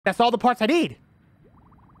That's all the parts I need.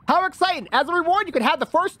 How exciting. As a reward, you can have the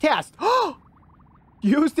first test.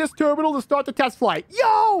 Use this terminal to start the test flight.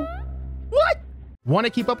 Yo! What? Want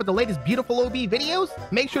to keep up with the latest beautiful OB videos?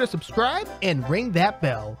 Make sure to subscribe and ring that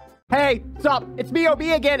bell. Hey, what's up? It's me, OB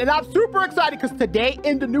again, and I'm super excited because today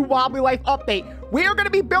in the new Wobbly Life update, we are going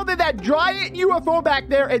to be building that giant UFO back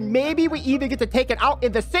there, and maybe we even get to take it out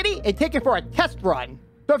in the city and take it for a test run.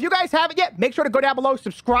 So if you guys haven't yet, make sure to go down below,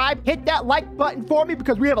 subscribe, hit that like button for me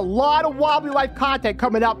because we have a lot of Wobbly Life content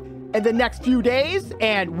coming up in the next few days,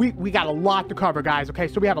 and we got a lot to cover, guys, okay?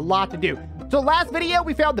 So we have a lot to do. So last video,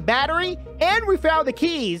 we found the battery, and we found the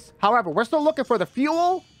keys. However, we're still looking for the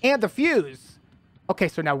fuel and the fuse. Okay,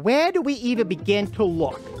 so now where do we even begin to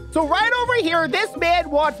look? So right over here, this man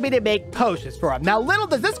wants me to make potions for him. Now, little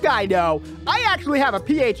does this guy know, I actually have a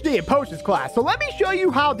PhD in potions class. So let me show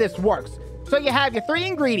you how this works. So you have your 3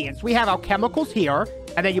 ingredients. We have our chemicals here,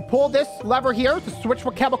 and then you pull this lever here to switch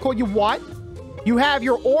what chemical you want. You have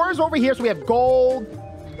your ores over here. So we have gold,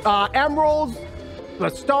 emeralds, the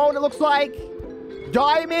stone, it looks like,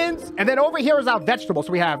 diamonds, and then over here is our vegetables.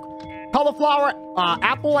 So we have cauliflower,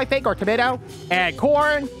 apple, I think, or tomato, and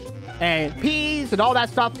corn, and peas, and all that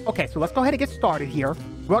stuff. Okay, so let's go ahead and get started here.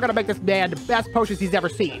 We're gonna make this man the best potions he's ever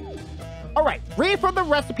seen. All right, read from the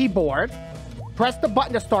recipe board. Press the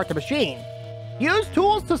button to start the machine. Use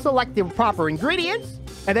tools to select the proper ingredients,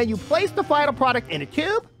 and then you place the final product in a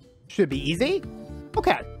tube. Should be easy.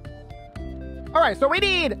 Okay. All right, so we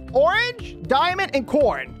need orange, diamond, and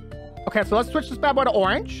corn. Okay, so let's switch this bad boy to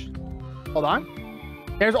orange. Hold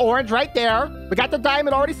on. There's orange right there. We got the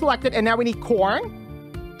diamond already selected, and now we need corn.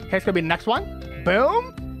 Okay, it's gonna be the next one.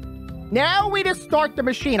 Boom. Now we just start the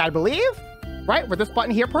machine, I believe. Right, with this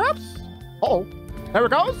button here, perhaps? Uh-oh. There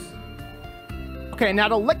it goes. Okay, now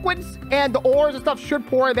the liquids and the ores and stuff should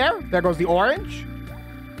pour there. There goes the orange.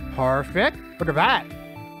 Perfect. Look at that.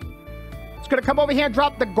 It's gonna come over here and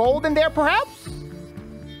drop the gold in there, perhaps?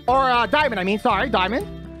 Or diamond, I mean. Sorry, diamond.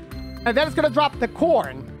 And then it's gonna drop the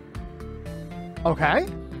corn. Okay.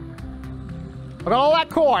 Look at all that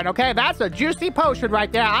corn, okay? That's a juicy potion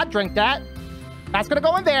right there. I'll drink that. That's gonna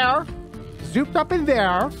go in there. Zooped up in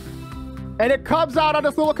there. And it comes out on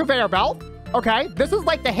this little conveyor belt. Okay, this is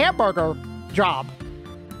like the hamburger job.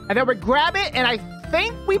 And then we grab it, and I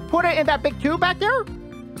think we put it in that big tube back there.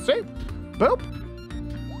 Let's see. Boop.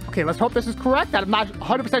 Okay, let's hope this is correct. I'm not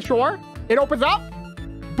 100% sure. It opens up.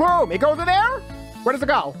 Boom. It goes in there. Where does it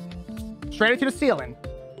go? Straight into the ceiling.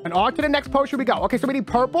 And on to the next potion we go. Okay, so we need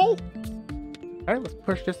purple. Okay, let's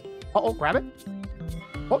push this. Uh-oh, grab it.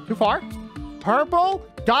 Oh, too far. Purple,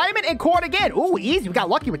 diamond, and corn again. Ooh, easy. We got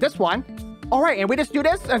lucky with this one. All right, and we just do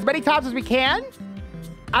this as many times as we can.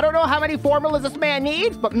 I don't know how many formulas this man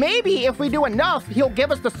needs, but maybe if we do enough, he'll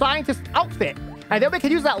give us the scientist outfit. And then we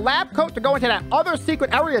can use that lab coat to go into that other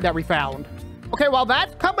secret area that we found. Okay, while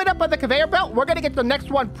that's coming up on the conveyor belt, we're going to get the next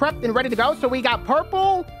one prepped and ready to go. So we got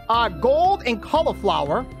purple, gold, and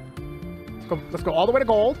cauliflower. Let's go all the way to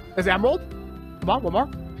gold. There's emerald. Come on, one more.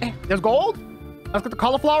 There's gold. Let's get the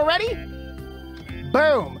cauliflower ready.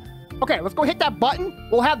 Boom. Okay, let's go hit that button.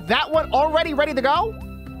 We'll have that one already ready to go.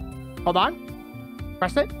 Hold on.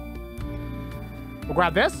 Press it. We'll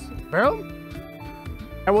grab this. Boom.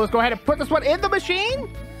 And we'll just go ahead and put this one in the machine.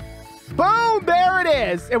 Boom, there it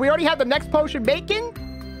is. And we already have the next potion making.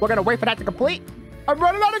 We're going to wait for that to complete. I'm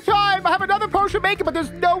running out of time. I have another potion making, but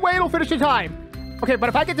there's no way it'll finish in time. Okay, but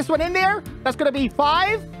if I get this one in there, that's going to be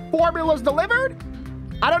 5 formulas delivered.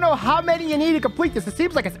 I don't know how many you need to complete this. It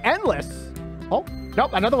seems like it's endless. Oh,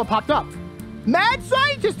 nope, another one popped up. Mad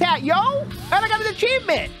Scientist hat, yo. And I got an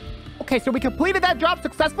achievement. Okay, so we completed that job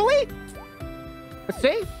successfully. Let's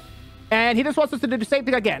see. And he just wants us to do the same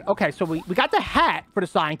thing again. Okay, so we got the hat for the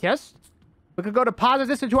scientist. We could go deposit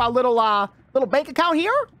this into our little bank account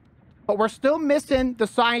here. But we're still missing the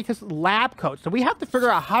scientist lab coat. So we have to figure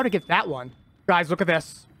out how to get that one. Guys, look at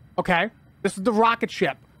this. Okay, this is the rocket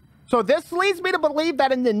ship. So this leads me to believe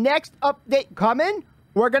that in the next update coming,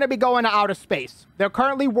 we're going to be going to outer space. They're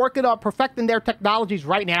currently working on perfecting their technologies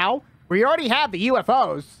right now. We already have the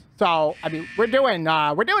UFOs. So, I mean, we're doing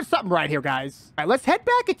something right here, guys. All right, let's head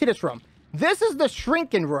back into this room. This is the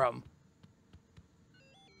shrinking room.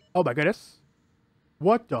 Oh, my goodness.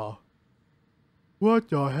 What the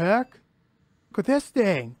heck? Look at this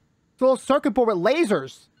thing. It's a little circuit board with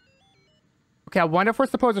lasers. Okay, I wonder if we're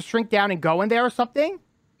supposed to shrink down and go in there or something.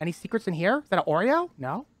 Any secrets in here? Is that an Oreo?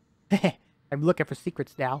 No? I'm looking for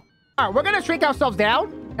secrets now. All right, we're going to shrink ourselves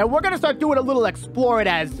down, and we're going to start doing a little exploring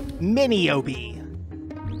as mini-OB.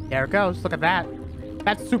 There it goes. Look at that.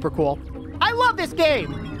 That's super cool. I love this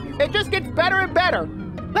game. It just gets better and better.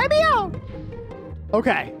 Let me out.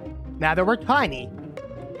 Okay. Now that we're tiny,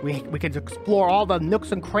 we can explore all the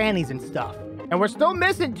nooks and crannies and stuff. And we're still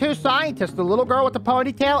missing 2 scientists, the little girl with the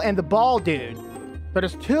ponytail and the bald dude. So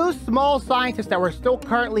there's 2 small scientists that we're still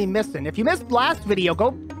currently missing. If you missed last video,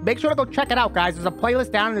 make sure to go check it out, guys. There's a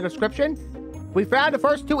playlist down in the description. We found the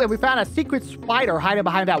first 2, and we found a secret spider hiding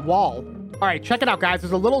behind that wall. All right, check it out, guys.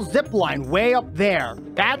 There's a little zip line way up there.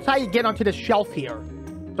 That's how you get onto the shelf here.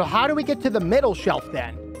 So how do we get to the middle shelf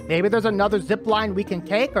then? Maybe there's another zip line we can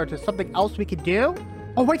take, or there's something else we can do?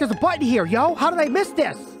 Oh, wait, there's a button here, yo. How did I miss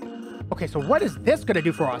this? Okay, so what is this going to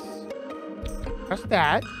do for us? Press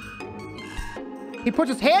that. He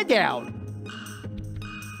puts his hand down.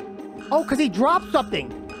 Oh, because he dropped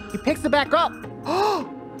something. He picks it back up. Oh,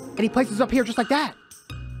 and he places it up here just like that.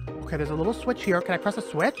 Okay, there's a little switch here. Can I press a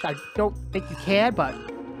switch? I don't think you can, but...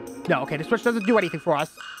 No, okay, the switch doesn't do anything for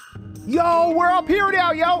us. Yo, we're up here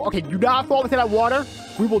now, yo. Okay, do not fall into that water.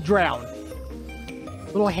 We will drown.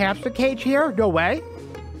 Little hamster cage here. No way.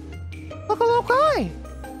 Look, a little guy.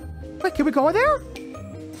 Wait, can we go in there?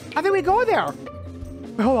 I think we go in there.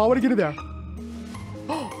 Wait, hold on, I want to get in there.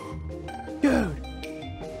 Dude.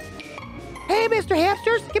 Hey, Mr.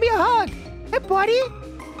 Hamsters, give me a hug. Hey, buddy.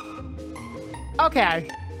 Okay.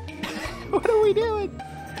 What are we doing?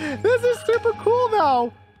 This is super cool,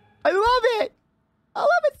 though. I love it. I love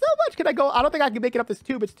it so much. Can I go? I don't think I can make it up this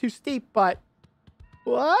tube. It's too steep, but...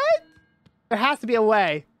 What? There has to be a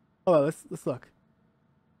way. Hold on, let's look.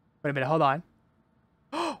 Wait a minute, hold on.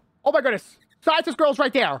 Oh my goodness. Scientist girl's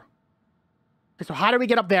right there. Okay, so how do we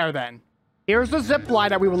get up there then? Here's the zip line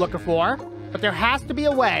that we were looking for, but there has to be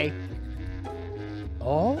a way.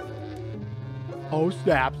 Oh? Oh,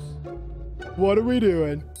 snaps. What are we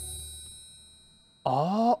doing?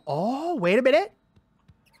 Oh, wait a minute.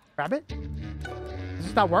 Grab it. Does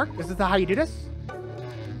this not work? Is this not how you do this?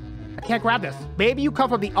 I can't grab this. Maybe you come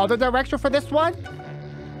from the other direction for this one?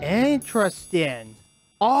 Interesting.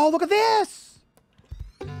 Oh, look at this.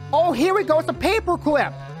 Oh, here we go. It's a paper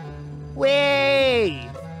clip. Wait.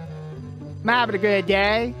 I'm having a good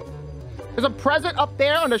day. There's a present up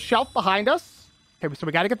there on the shelf behind us. Okay, so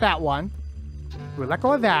we got to get that one. We let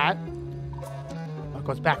go of that. Oh, it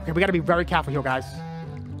goes back. Okay, we got to be very careful here, guys.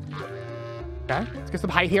 Okay, let's get some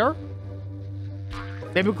height here.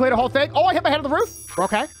 Maybe we clear the whole thing. Oh, I hit my head on the roof. We're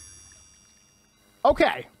okay.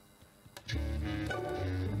 Okay.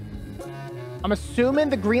 I'm assuming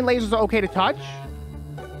the green lasers are okay to touch.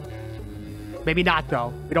 Maybe not,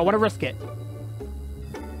 though. We don't want to risk it.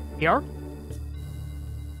 Here.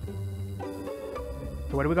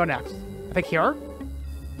 So where do we go next? I think here.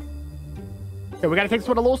 Okay, we got to take this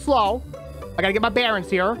one a little slow. I got to get my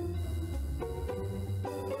bearings here.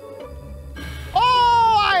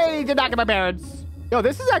 Oh, I did not get my bearings. Yo,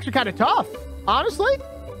 this is actually kind of tough, honestly.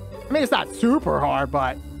 I mean, it's not super hard,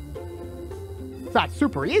 but it's not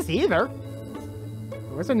super easy either.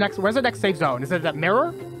 Where's the next safe zone? Is it that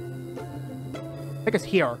mirror? I think it's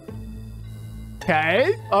here.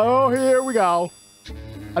 Okay. Oh, here we go.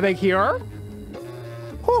 I think here.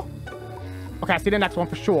 Whew. Okay, I see the next one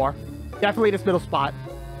for sure. Definitely this middle spot.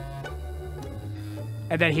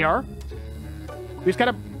 And then here. We just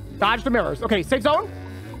gotta dodge the mirrors. Okay, safe zone.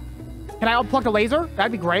 Can I unplug the laser?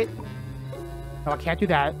 That'd be great. No, I can't do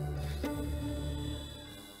that.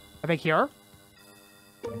 I think here.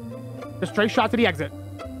 Just straight shot to the exit.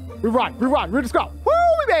 We run. We just go. Woo,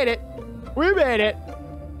 we made it. We made it.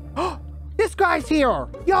 This guy's here.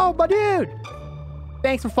 Yo, my dude.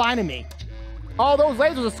 Thanks for finding me. Oh, those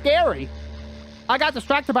lasers are scary. I got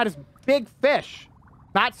distracted by this big fish.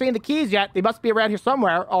 Not seeing the keys yet. They must be around here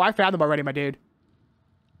somewhere. Oh, I found them already, my dude.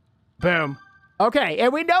 Boom. Okay,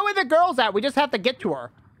 and we know where the girl's at. We just have to get to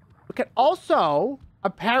her. We can also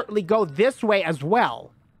apparently go this way as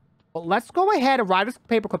well. But let's go ahead and ride this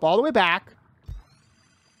paperclip all the way back.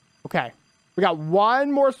 Okay. We got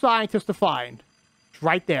one more scientist to find. It's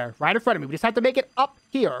right there. Right in front of me. We just have to make it up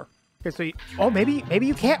here. Okay, so... Oh, maybe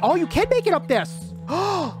you can't... Oh, you can make it up this.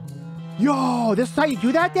 Yo, this is how you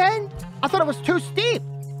do that then? I thought it was too steep.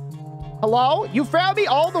 Hello? You found me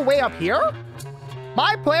all the way up here?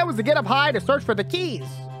 My plan was to get up high to search for the keys.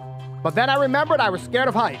 But then I remembered I was scared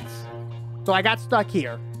of heights. So I got stuck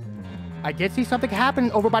here. I did see something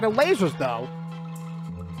happen over by the lasers, though.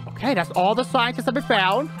 Okay, that's all the scientists have been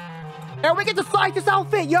found. And we get the scientist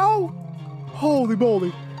outfit, yo! Holy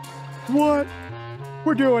moly. What?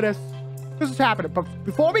 We're doing this. This is happening. But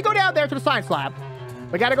before we go down there to the science lab,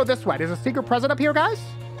 we gotta go this way. There's a secret present up here, guys,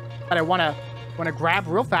 that I wanna grab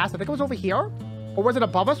real fast. I think it was over here. Or was it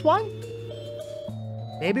above us one?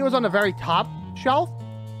 Maybe it was on the very top shelf.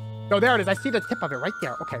 No, there it is. I see the tip of it right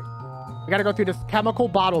there. Okay. We gotta go through this chemical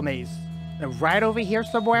bottle maze. And right over here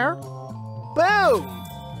somewhere. Boom!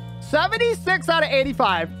 76 out of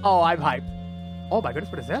 85. Oh, I'm hyped. Oh my goodness,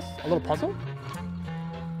 what is this? A little puzzle?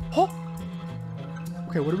 Oh.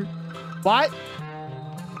 Okay, what are we... What?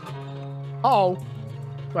 Uh-oh.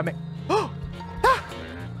 What I mean? Oh! Ah!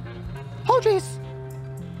 Oh, jeez.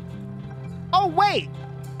 Oh, wait.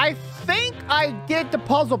 I think I did the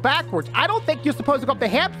puzzle backwards. I don't think you're supposed to go up the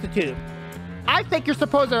hamster tube. I think you're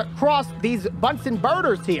supposed to cross these Bunsen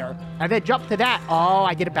burners here and then jump to that. Oh,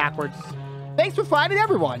 I did it backwards. Thanks for finding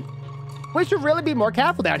everyone. We should really be more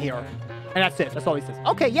careful down here. And that's it. That's all he says.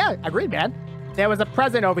 Okay, yeah, agreed, man. There was a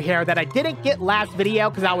present over here that I didn't get last video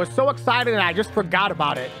because I was so excited and I just forgot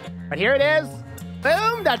about it. But here it is.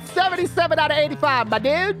 Boom, that's 77 out of 85, my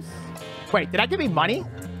dudes. Wait, did I give me money?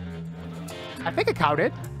 I think it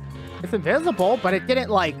counted. It's invisible, but it didn't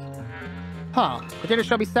like... Huh. It didn't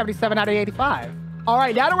show me 77 out of 85. All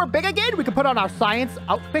right, now that we're big again, we can put on our science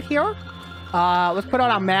outfit here. Let's put on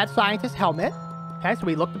our mad scientist helmet. Okay, so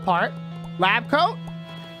we look the part. Lab coat.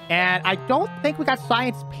 And I don't think we got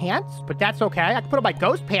science pants, but that's okay. I can put on my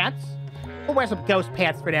ghost pants. We'll wear some ghost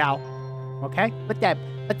pants for now. Okay? Let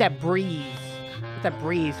that breeze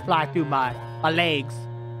fly through my legs.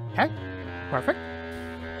 Okay? Perfect.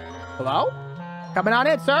 Hello? Coming on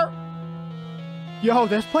in, sir. Yo,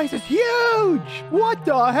 this place is huge! What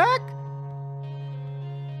the heck?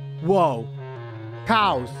 Whoa.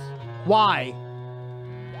 Cows. Why?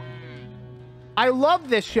 I love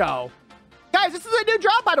this show. Guys, this is a new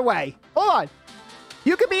job, by the way. Hold on.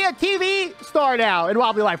 You can be a TV star now in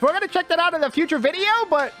Wobbly Life. We're going to check that out in a future video,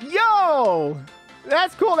 but yo,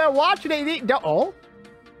 that's cool. They're watching it. Oh.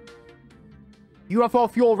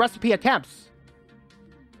 UFO fuel recipe attempts.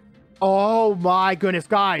 Oh my goodness,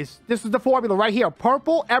 guys. This is the formula right here.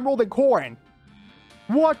 Purple, emerald, and corn.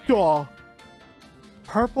 What the?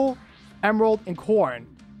 Purple, emerald, and corn.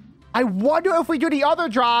 I wonder if we do the other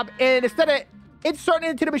job and instead of inserting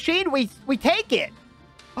it into the machine, we take it.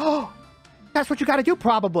 Oh, that's what you got to do,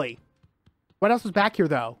 probably. What else is back here,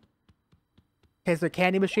 though? Okay, is there a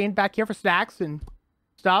candy machine back here for snacks and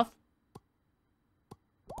stuff?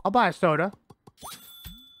 I'll buy a soda.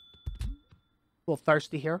 A little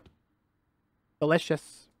thirsty here.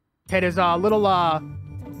 Delicious. Okay, there's a little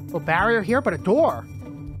barrier here, but a door.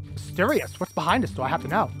 Mysterious. What's behind this door? I have to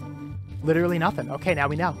know. Literally nothing. Okay, now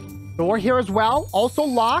we know. Door here as well. Also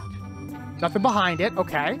locked. Nothing behind it.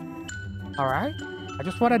 Okay. All right. I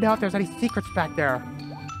just want to know if there's any secrets back there.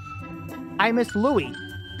 I miss Louie.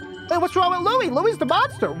 Wait, what's wrong with Louie? Louie's the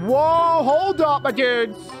monster. Whoa, hold up, my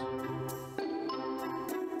dudes.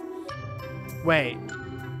 Wait.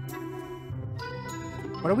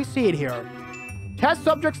 What are we seeing here? Test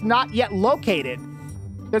subjects not yet located.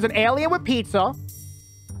 There's an alien with pizza.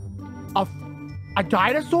 A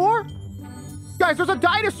dinosaur? Guys, there's a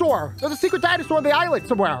dinosaur. There's a secret dinosaur on the island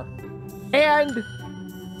somewhere. And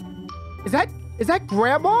is that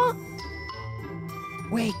Grandma?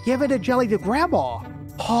 Wait, give it a jelly to Grandma.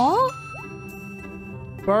 Huh?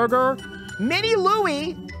 Burger. Mini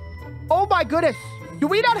Louie. Oh my goodness. Do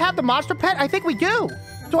we not have the monster pet? I think we do.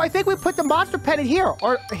 So I think we put the monster pet in here.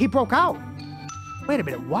 Or he broke out. Wait a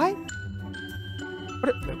minute. What?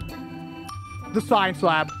 The science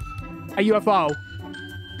lab. A UFO.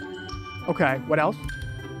 Okay, what else?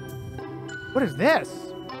 What is this?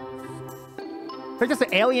 Is it just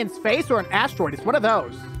an alien's face or an asteroid? It's one of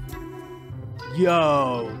those.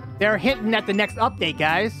 Yo. They're hinting at the next update,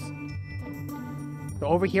 guys. So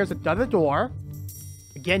over here's another door.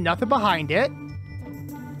 Again, nothing behind it.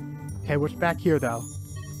 Okay, what's back here, though?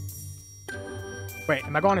 Wait,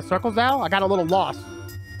 am I going in circles now? I got a little lost.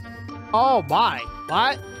 Oh, my.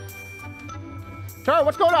 What? Sure,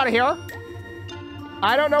 what's going on here?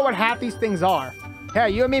 I don't know what half these things are. Hey,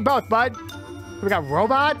 you and me both, bud. We got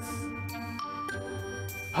robots.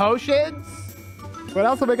 Potions. What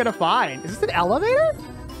else are we gonna find? Is this an elevator?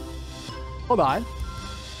 Hold on.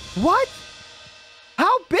 What?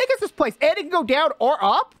 How big is this place? And it can go down or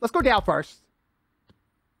up? Let's go down first.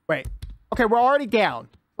 Wait. Okay, we're already down.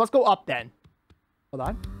 Let's go up then. Hold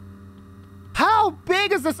on. How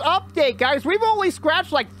big is this update, guys? We've only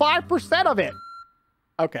scratched like 5% of it.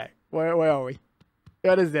 Okay, where are we?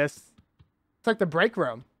 What is this? It's like the break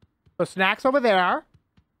room. So snacks over there.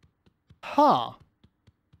 Huh.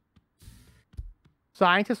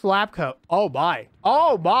 Scientist lab coat. Oh my.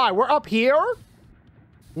 Oh my. We're up here?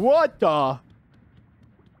 What the?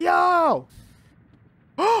 Yo.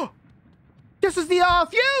 Oh. This is the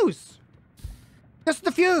fuse. This is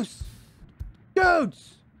the fuse.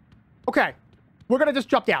 Dudes. Okay. We're going to just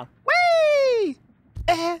jump down. Whee!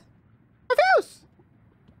 The fuse.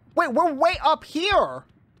 Wait, we're way up here.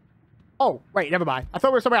 Oh, wait, never mind. I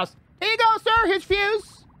thought we were somewhere else. Here you go, sir. Here's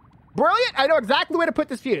fuse. Brilliant. I know exactly where to put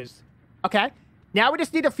this fuse. Okay. Now we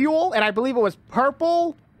just need a fuel, and I believe it was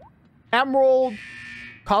purple, emerald,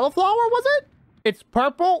 cauliflower, was it? It's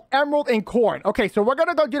purple, emerald, and corn. Okay, so we're going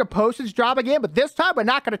to go do the postage job again, but this time we're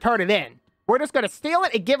not going to turn it in. We're just going to steal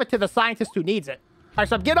it and give it to the scientist who needs it. All right,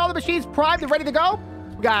 so I'm getting all the machines primed and ready to go.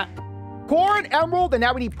 We got corn, emerald, and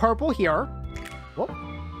now we need purple here. Whoop.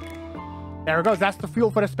 There it goes. That's the fuel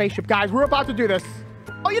for the spaceship. Guys, we're about to do this.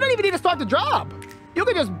 Oh, you don't even need to start the job. You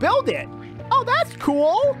can just build it. Oh, that's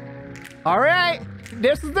cool. All right.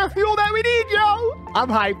 This is the fuel that we need, yo. I'm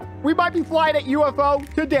hyped. We might be flying at UFO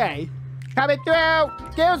today. Coming through.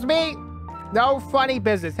 Excuse me. No funny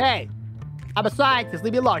business. Hey, I'm a scientist.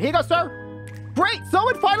 Leave me alone. Here you go, sir. Great.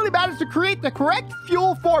 Someone finally managed to create the correct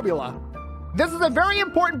fuel formula. This is a very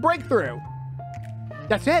important breakthrough.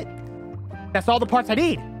 That's it. That's all the parts I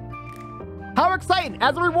need. How exciting.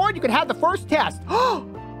 As a reward, you can have the first test.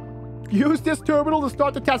 Use this terminal to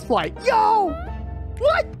start the test flight. Yo!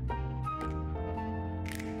 What?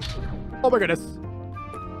 Oh my goodness.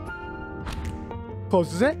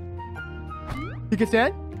 Closes it. He gets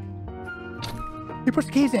in. He puts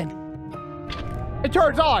the keys in. It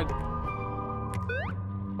turns on.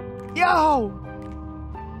 Yo!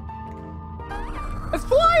 It's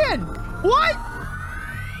flying! What?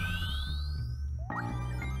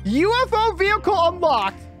 UFO vehicle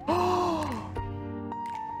unlocked.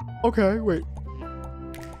 Okay, wait.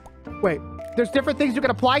 Wait, there's different things you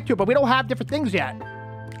can apply to, but we don't have different things yet.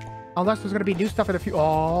 Unless there's gonna be new stuff in the future.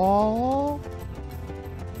 Oh.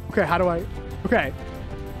 Okay, how do I? Okay.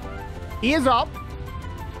 E is up.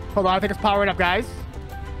 Hold on, I think it's powering up, guys.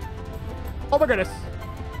 Oh my goodness.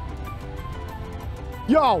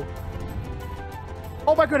 Yo.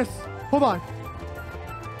 Oh my goodness. Hold on.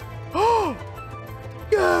 Oh,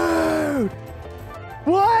 dude.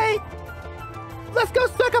 What? Let's go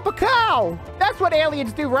suck up a cow. That's what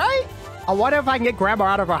aliens do, right? I wonder if I can get Grandma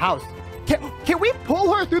out of her house. Can we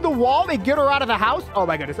pull her through the wall and get her out of the house? Oh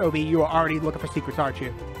my goodness, Obi, you are already looking for secrets, aren't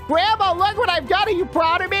you? Grandma, look what I've got. Are you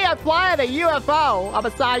proud of me? I'm flying a UFO. I'm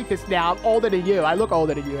a scientist now. I'm older than you. I look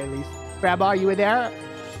older than you, at least. Grandma, are you in there?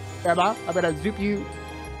 Grandma, I'm gonna zoop you,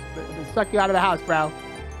 suck you out of the house, bro.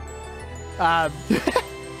 I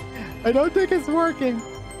don't think it's working.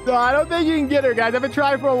 No, I don't think you can get her, guys. I've been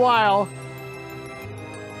trying for a while.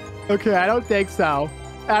 Okay, I don't think so.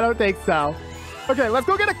 I don't think so. Okay, let's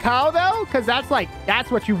go get a cow, though, because that's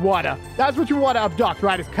what you wanna. That's what you wanna abduct,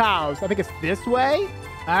 right, is cows. I think it's this way.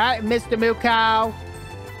 All right, Mr. Moo Cow.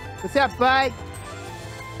 What's up, bud?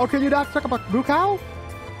 Oh, can you not suck up a moo cow?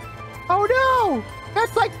 Oh, no.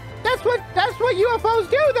 That's what UFOs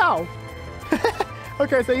do, though.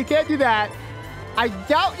 Okay, so you can't do that. I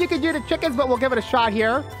doubt you can do the chickens, but we'll give it a shot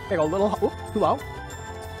here. They go a little, oops, too low.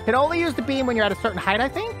 Can only use the beam when you're at a certain height, I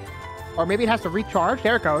think. Or maybe it has to recharge.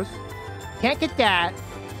 There it goes. Can't get that.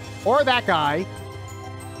 Or that guy.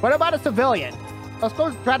 What about a civilian? Let's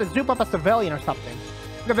go try to zoop up a civilian or something.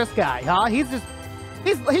 Look at this guy, huh? He's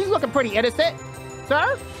looking pretty innocent.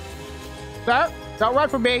 Sir? Sir? Don't run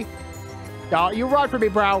from me. Don't you run from me,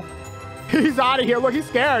 bro. He's out of here. Look, he's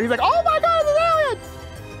scared. He's like, oh my God, there's aliens.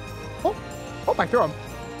 Oh, I threw him.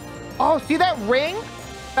 Oh, see that ring?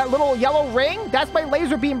 That little yellow ring? That's my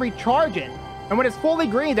laser beam recharging. And when it's fully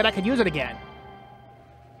green, then I can use it again.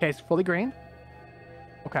 Okay, it's fully green.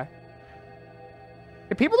 Okay.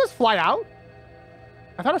 Did people just fly out?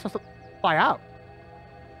 I thought I was supposed to fly out.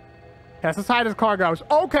 That's as high as the car goes.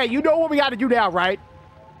 Okay, you know what we got to do now, right?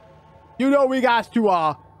 You know we got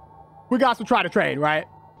to try to train, right?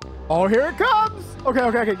 Oh, here it comes.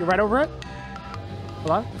 Okay. Get right over it.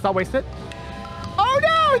 Hold on. Let's not waste it. Oh,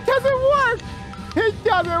 no, it doesn't work. It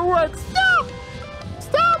doesn't work. Stop.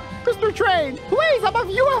 Stop, Mr. Train. Please, I'm a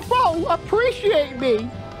UFO. Appreciate me.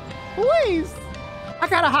 Please. I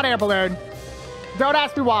got a hot air balloon. Don't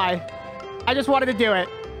ask me why. I just wanted to do it.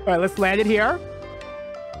 All right, let's land it here.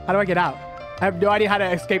 How do I get out? I have no idea how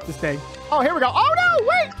to escape this thing. Oh, here we go. Oh, no,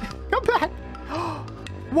 wait. Come back.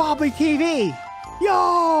 Wobbly TV. Yo.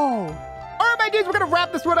 All right, my dudes, we're going to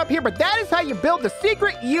wrap this one up here, but that is how you build the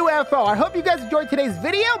secret UFO. I hope you guys enjoyed today's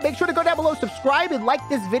video. Make sure to go down below, subscribe, and like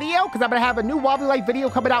this video, because I'm going to have a new Wobbly Life video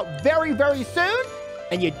coming out very, very soon.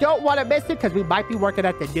 And you don't want to miss it, because we might be working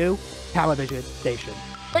at the new television station.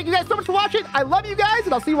 Thank you guys so much for watching. I love you guys,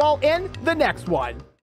 and I'll see you all in the next one.